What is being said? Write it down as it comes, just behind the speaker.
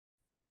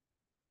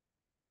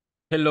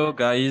Hello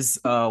guys,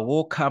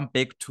 welcome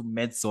back to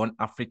MedZone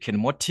African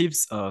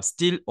Motives,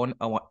 still on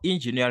our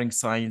engineering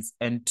science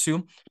and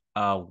two,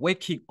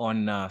 working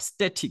on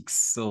statics.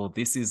 So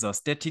this is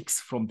statics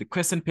from the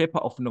question paper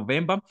of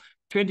November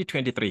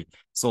 2023.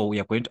 So we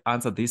are going to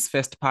answer this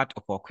first part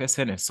of our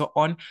question and so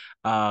on.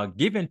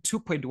 Given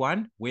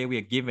 2.1, where we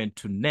are given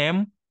to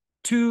name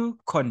two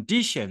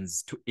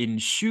conditions to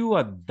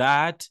ensure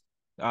that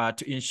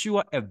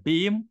a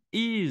beam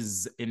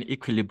is in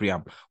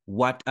equilibrium.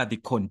 What are the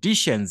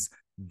conditions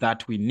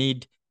that we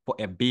need for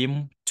a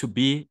beam to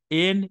be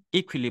in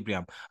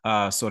equilibrium?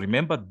 So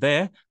remember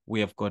there, we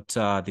have got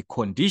the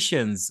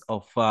conditions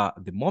of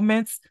the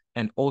moments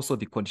and also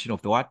the condition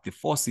of the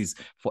forces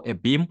for a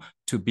beam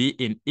to be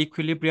in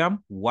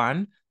equilibrium.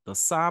 One, the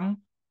sum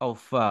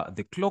of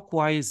the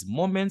clockwise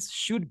moments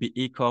should be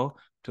equal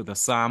to the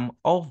sum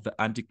of the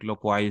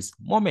anti-clockwise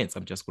moments.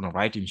 I'm just going to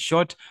write in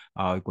short.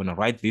 We're going to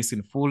write this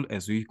in full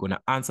as we're going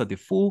to answer the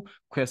full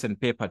question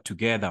paper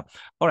together.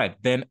 All right,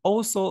 then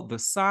also the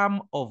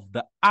sum of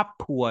the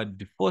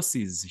upward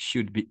forces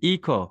should be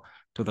equal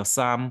to the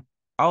sum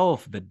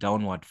of the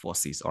downward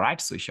forces. All right,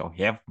 so you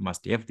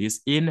must have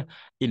this in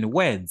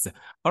words.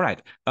 All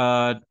right,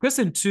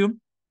 question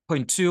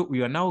 2.2,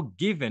 we are now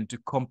given to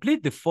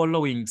complete the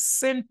following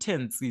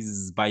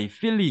sentences by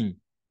filling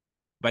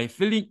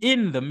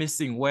in the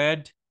missing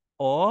word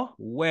or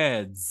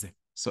words.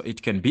 So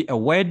it can be a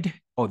word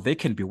or they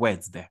can be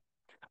words there.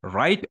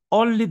 Write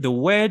only the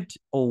word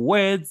or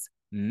words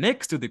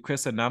next to the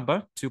question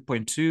number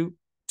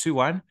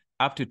 2.221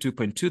 up to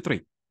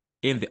 2.23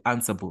 in the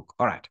answer book.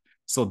 All right.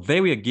 So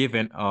there we are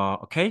given,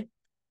 okay,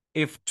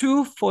 if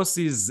two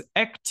forces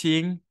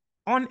acting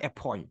on a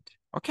point,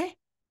 okay,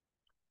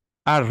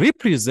 are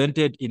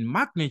represented in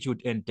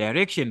magnitude and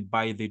direction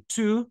by the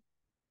two,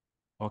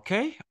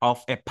 okay,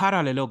 of a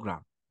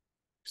parallelogram.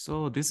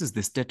 So this is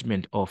the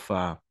statement of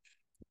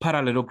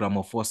parallelogram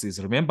of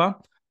forces. Remember,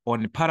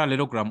 on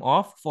parallelogram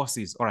of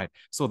forces. All right,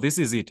 so this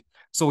is it.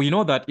 So we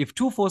know that if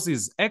two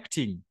forces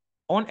acting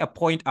on a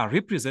point are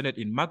represented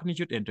in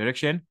magnitude and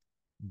direction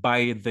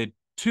by the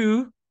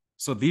two,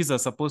 so these are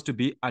supposed to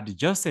be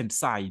adjacent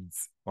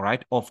sides, all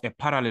right, of a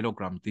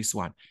parallelogram, this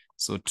one.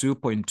 So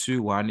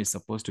 2.21 is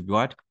supposed to be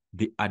what?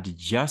 The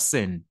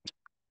adjacent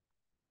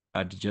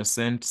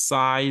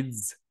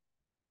sides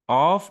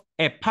of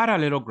a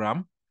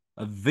parallelogram.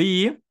 Of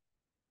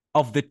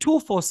the two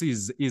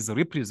forces is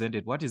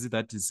represented. What is it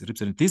that is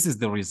represented? This is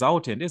the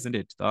resultant, isn't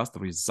it? That's the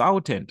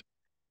resultant.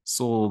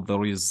 So the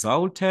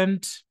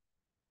resultant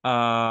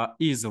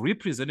is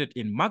represented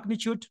in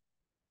magnitude,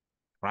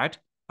 right?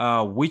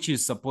 Which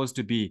is supposed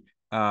to be,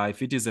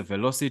 if it is a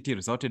velocity,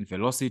 resultant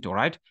velocity, all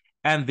right?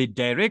 And the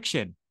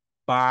direction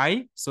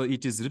by, so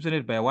it is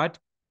represented by what?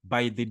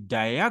 By the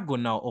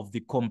diagonal of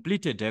the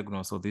completed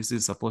diagonal. So this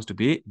is supposed to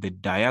be the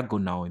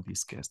diagonal in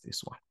this case,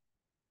 this one.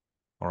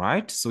 All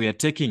right, so we are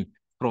taking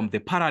from the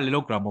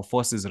parallelogram of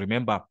forces,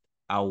 remember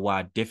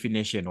our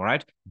definition, all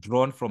right,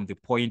 drawn from the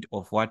point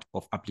of what?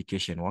 Of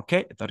application,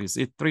 okay? That is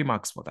it, 3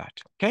 marks for that,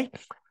 okay?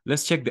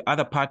 Let's check the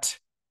other part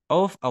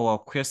of our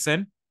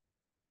question,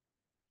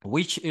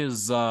 which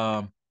is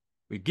we're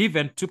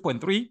given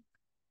 2.3.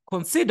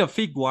 Consider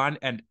fig 1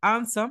 and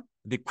answer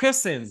the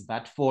questions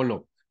that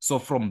follow. So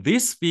from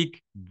this fig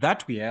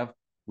that we have,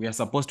 we are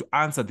supposed to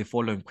answer the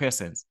following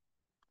questions,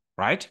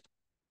 right?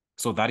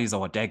 So that is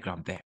our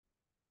diagram there.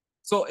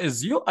 So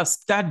as you are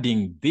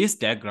studying this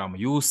diagram,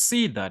 you will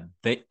see that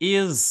there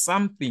is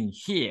something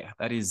here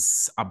that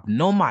is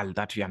abnormal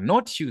that we are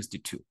not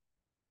used to.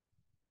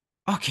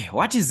 Okay,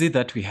 what is it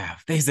that we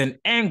have? There's an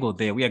angle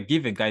there we are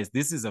given, guys.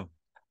 This is a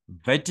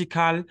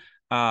vertical.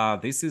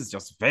 This is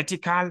just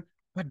vertical,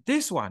 but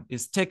this one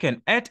is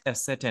taken at a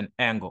certain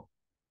angle,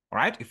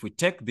 right? If we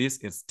take this,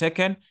 it's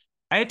taken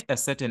at a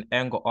certain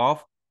angle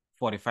of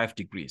 45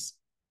 degrees.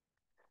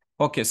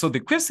 Okay, so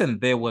the question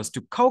there was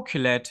to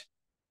calculate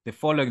the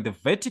following: the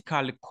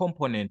vertical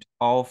component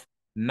of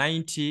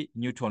 90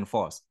 Newton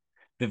force.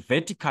 The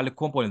vertical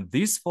component,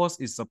 this force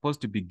is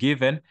supposed to be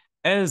given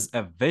as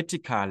a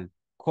vertical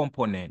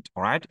component,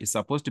 all right? It's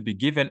supposed to be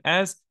given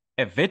as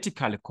a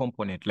vertical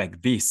component like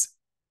this.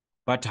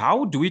 But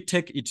how do we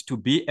take it to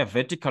be a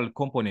vertical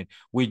component?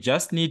 We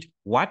just need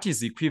what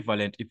is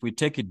equivalent. If we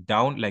take it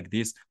down like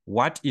this,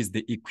 what is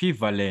the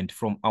equivalent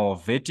from our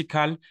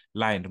vertical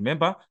line?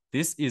 Remember,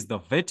 this is the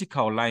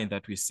vertical line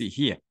that we see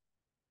here,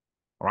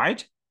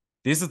 right?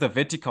 This is the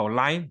vertical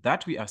line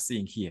that we are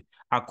seeing here.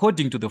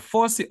 According to the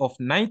force of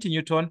 90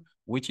 Newton,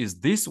 which is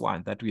this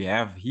one that we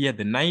have here,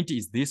 the 90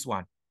 is this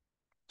one.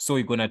 So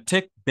we're going to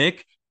take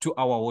back to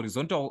our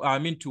horizontal,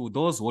 to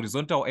those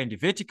horizontal and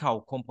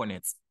vertical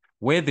components,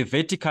 where the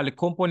vertical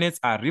components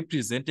are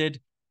represented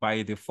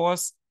by the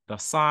force, the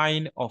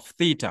sine of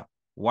theta,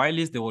 while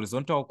the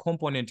horizontal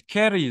component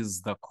carries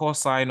the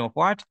cosine of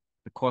what?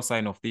 The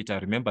cosine of theta.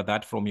 Remember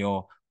that from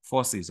your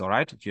forces, all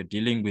right? If you're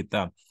dealing with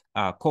the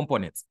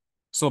components.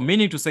 So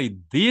meaning to say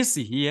this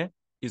here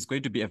is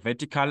going to be a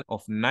vertical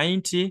of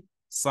 90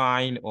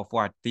 sine of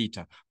what?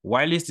 Theta.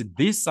 While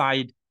this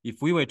side,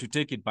 if we were to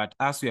take it, but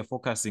as we are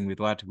focusing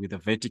with what? With the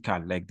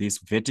vertical, like this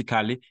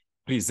vertically,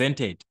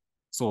 presented.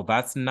 So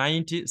that's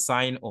 90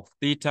 sine of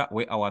theta,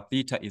 where our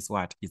theta is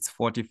what? It's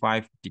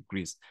 45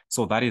 degrees.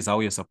 So that is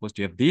how you're supposed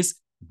to have this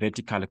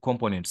vertical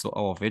component. So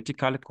our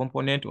vertical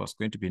component was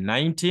going to be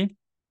 90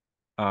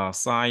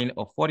 sine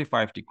of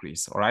 45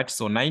 degrees. All right.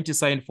 So 90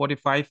 sine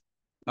 45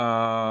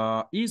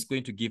 is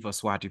going to give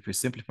us what? If we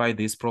simplify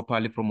this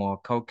properly from our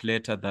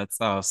calculator, that's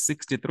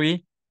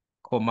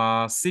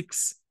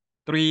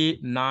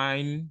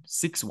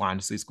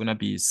 63,63961. So it's going to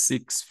be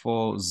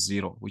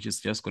 640, which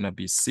is just going to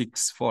be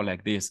 64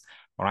 like this.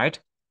 All right.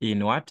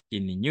 In what?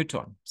 In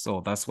Newton.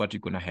 So that's what you're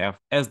going to have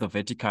as the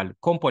vertical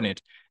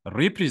component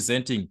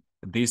representing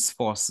this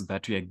force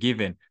that we are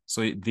given.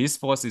 So this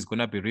force is going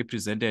to be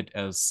represented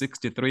as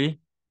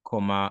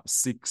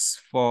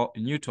 63,64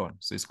 Newton.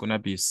 So it's going to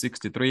be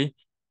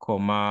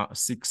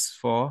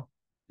 63,64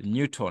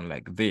 Newton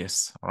like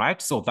this. All right.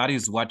 So that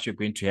is what you're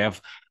going to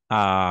have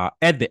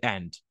at the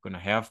end. You're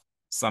going to have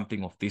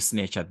something of this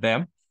nature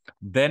there.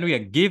 Then we are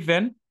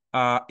given,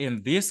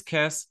 in this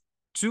case,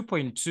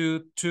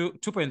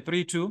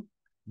 2.32,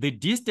 the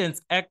distance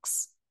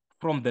x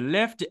from the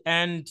left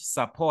end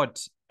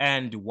support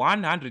and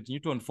 100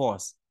 Newton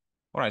force.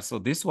 All right, so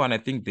this one, I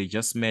think they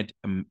just made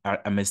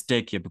a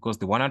mistake here, because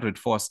the 100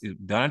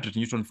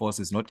 Newton force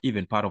is not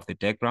even part of the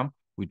diagram.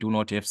 We do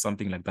not have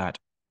something like that,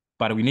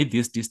 but we need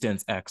this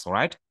distance x, all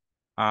right?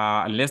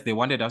 Unless they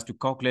wanted us to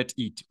calculate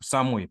it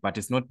somewhere, but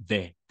it's not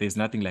there. There's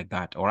nothing like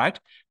that, all right?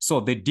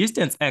 So the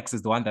distance x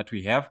is the one that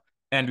we have,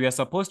 and we are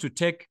supposed to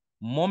take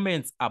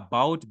moments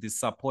about the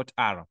support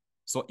R.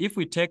 So if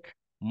we take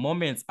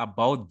moments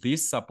about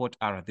this support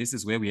R, this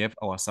is where we have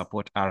our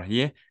support R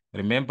here.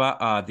 Remember,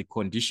 the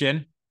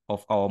condition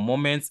of our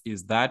moments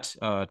is that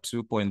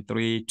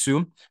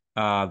 2.32,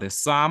 the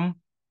sum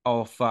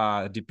of,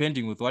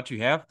 depending with what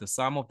you have, the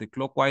sum of the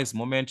clockwise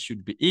moment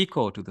should be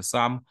equal to the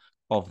sum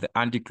of the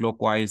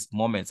anti-clockwise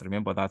moments.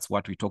 Remember, that's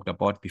what we talked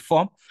about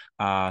before.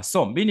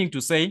 So meaning to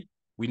say,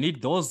 we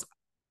need those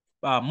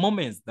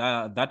moments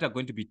that are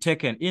going to be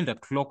taken in the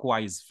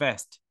clockwise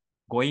first,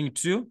 going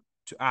to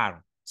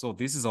R. So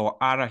this is our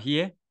R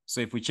here.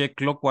 So if we check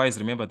clockwise,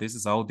 remember, this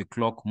is how the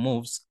clock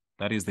moves.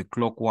 That is the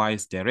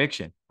clockwise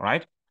direction,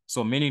 right?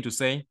 So meaning to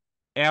say,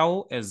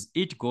 L as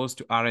it goes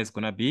to R is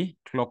going to be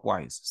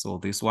clockwise. So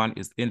this one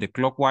is in the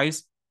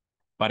clockwise.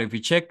 But if we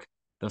check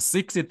the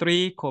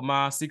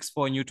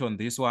 63,64 Newton,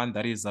 this one,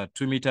 that is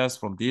 2 meters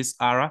from this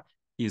R,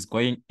 is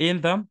going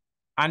in the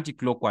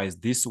anti-clockwise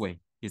this way.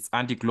 It's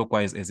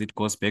anti-clockwise as it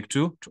goes back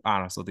to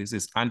R. So this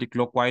is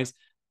anti-clockwise.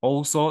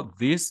 Also,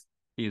 this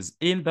is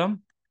in the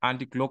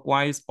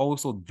anti-clockwise.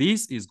 Also,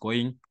 this is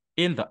going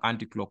in the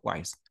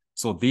anti-clockwise.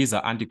 So these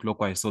are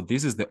anti-clockwise. So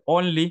this is the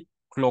only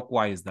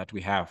clockwise that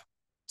we have.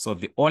 So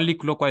the only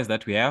clockwise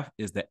that we have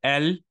is the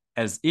L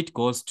as it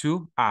goes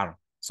to R.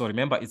 So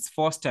remember, it's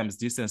force times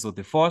distance. So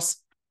the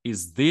force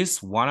is this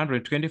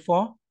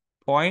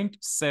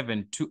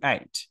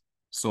 124.728.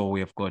 So we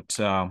have got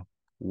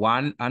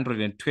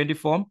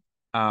 124.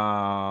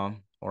 All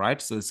right,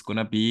 so it's going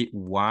to be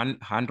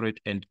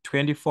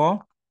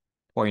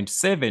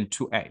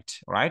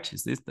 124.728, right?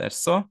 Is this that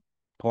so?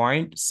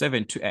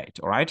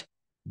 0.728, all right?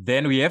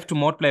 Then we have to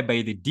multiply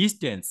by the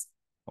distance,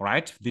 all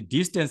right? The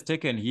distance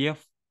taken here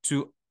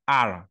to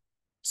R.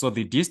 So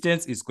the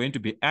distance is going to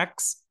be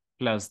x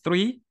plus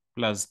 3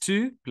 plus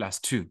 2 plus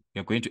 2.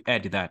 You're going to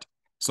add that.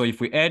 So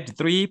if we add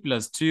 3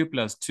 plus 2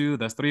 plus 2,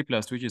 that's 3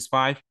 plus 2, which is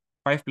 5.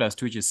 5 plus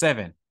 2, which is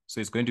 7. So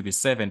it's going to be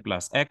 7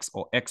 plus x,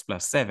 or x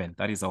plus 7.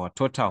 That is our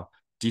total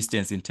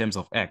distance in terms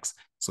of x.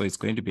 So it's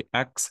going to be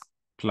x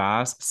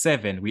plus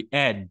 7. We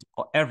add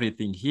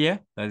everything here.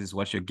 That is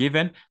what you're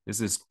given.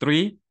 This is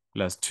 3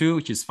 plus 2,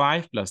 which is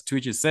 5, plus 2,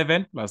 which is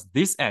 7, plus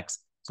this x.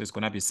 So it's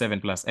going to be 7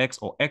 plus x,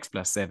 or x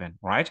plus 7,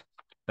 right?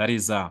 That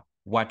is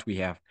what we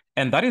have.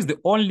 And that is the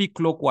only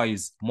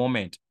clockwise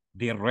moment.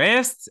 The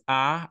rest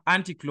are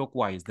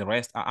anti-clockwise. The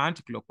rest are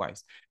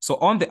anti-clockwise. So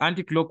on the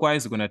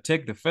anti-clockwise, we're going to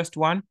take the first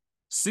one,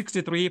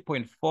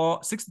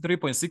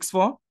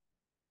 63.64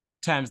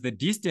 times the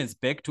distance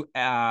back to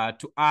R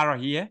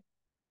here,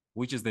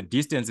 which is the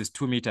distance is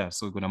 2 meters.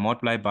 So we're going to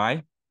multiply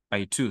by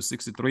 2,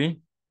 63.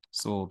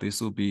 So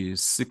this will be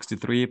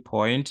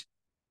 63.6.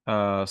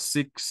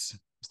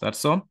 Is that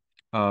so?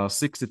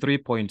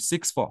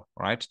 63.64,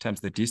 right? Times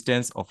the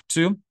distance of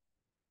 2.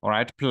 All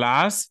right,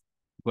 plus,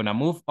 we're going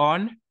to move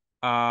on.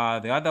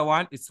 The other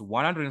one is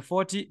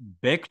 140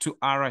 back to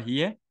R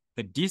here.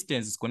 The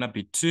distance is going to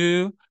be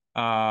 2.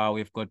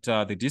 We've got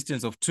the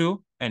distance of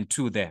 2 and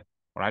 2 there.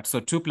 All right, so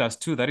 2 plus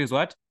 2, that is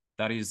what?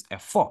 That is a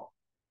 4. All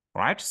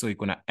right, so you're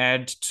going to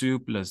add 2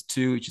 plus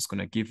 2, which is going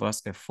to give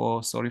us a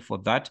 4. Sorry for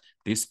that.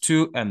 This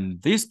 2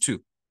 and this 2,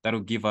 that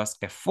will give us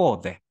a 4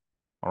 there.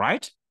 All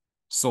right,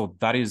 so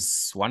that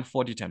is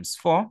 140 times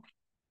 4.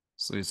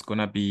 So it's going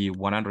to be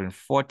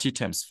 140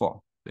 times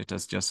 4. Let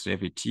us just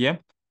have it here.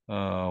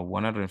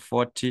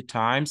 140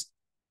 times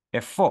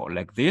a 4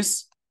 like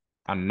this.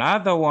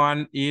 Another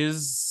one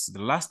is,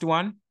 the last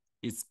one,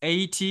 it's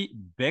 80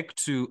 back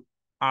to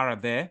R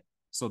there.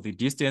 So the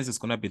distance is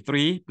going to be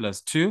 3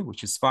 plus 2,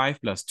 which is 5,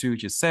 plus 2,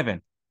 which is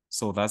 7.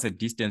 So that's a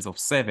distance of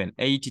 7,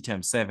 80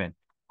 times 7.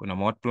 Gonna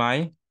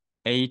multiply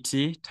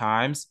 80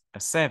 times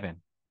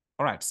 7.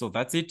 All right, so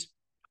that's it.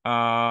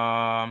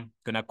 Gonna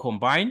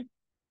combine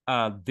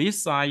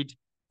this side,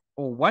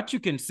 or what you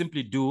can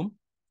simply do,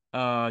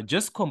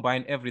 just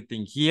combine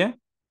everything here.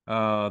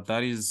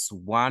 That is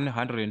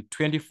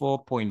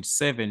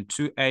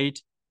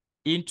 124.728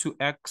 into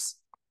x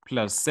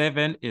plus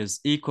 7 is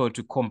equal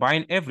to,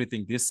 combine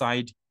everything this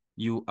side,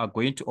 you are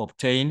going to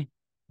obtain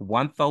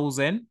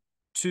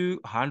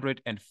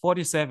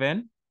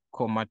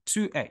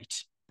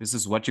 1,247.28. This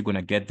is what you're going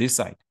to get this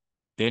side.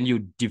 Then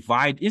you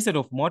divide, instead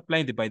of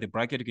multiplying by the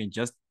bracket, you can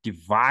just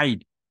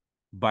divide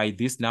by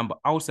this number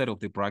outside of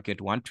the bracket,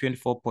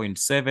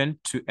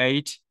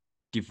 124.728,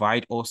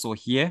 divide also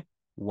here,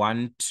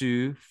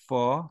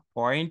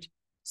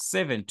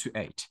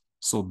 124.728.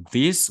 So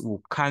this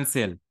will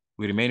cancel.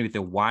 We remain with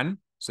the 1.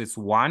 So it's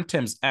 1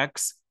 times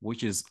x,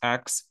 which is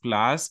x,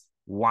 plus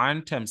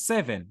 1 times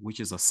 7, which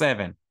is a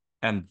 7.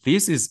 And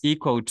this is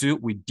equal to,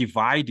 we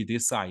divide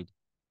this side.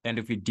 And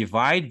if we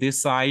divide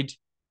this side,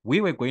 we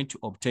were going to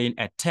obtain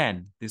a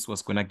 10. This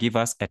was going to give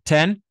us a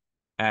 10.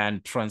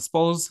 And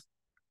transpose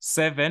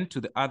 7 to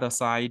the other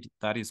side,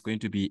 that is going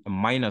to be a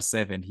minus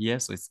 7 here.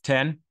 So it's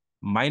 10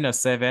 minus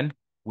 7,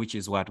 which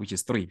is what? Which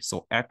is 3.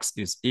 So x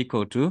is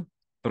equal to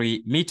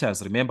 3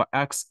 meters. Remember,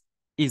 x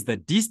is the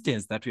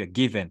distance that we are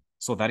given.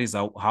 So that is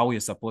how we are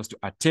supposed to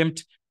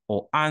attempt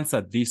or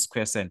answer this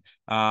question.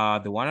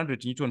 The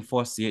 100 Newton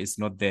force here is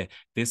not there.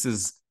 This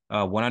is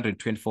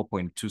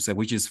 124.27,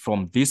 which is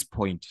from this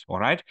point. All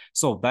right.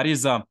 So that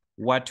is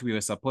what we were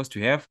supposed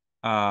to have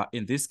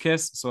in this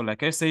case. So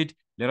like I said,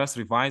 let us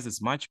revise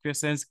as much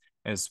questions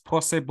as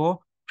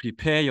possible.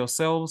 Prepare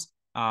yourselves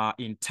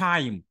in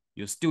time.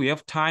 You still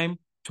have time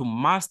to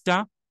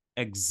master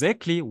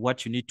exactly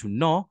what you need to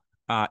know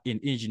in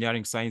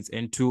engineering science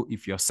N2.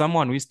 If you're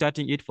someone who is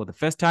starting it for the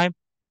first time,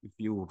 if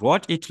you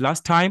wrote it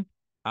last time,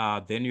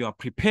 then you are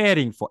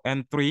preparing for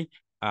N3,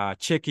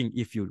 checking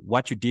if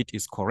what you did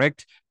is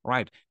correct,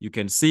 right? You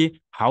can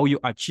see how you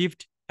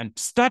achieved and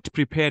start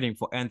preparing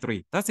for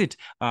N3. That's it.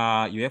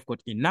 You have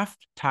got enough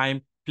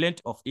time,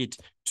 plenty of it,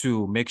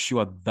 to make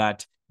sure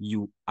that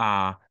you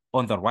are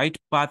on the right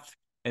path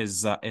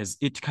as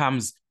it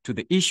comes to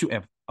the issue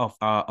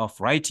of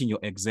writing your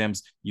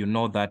exams. You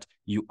know that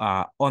you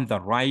are on the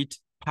right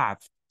path.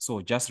 So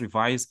just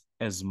revise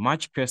as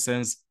much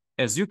questions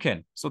as you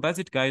can. So that's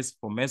it, guys,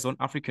 for Maison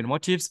African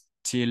Motives.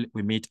 Till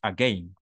we meet again.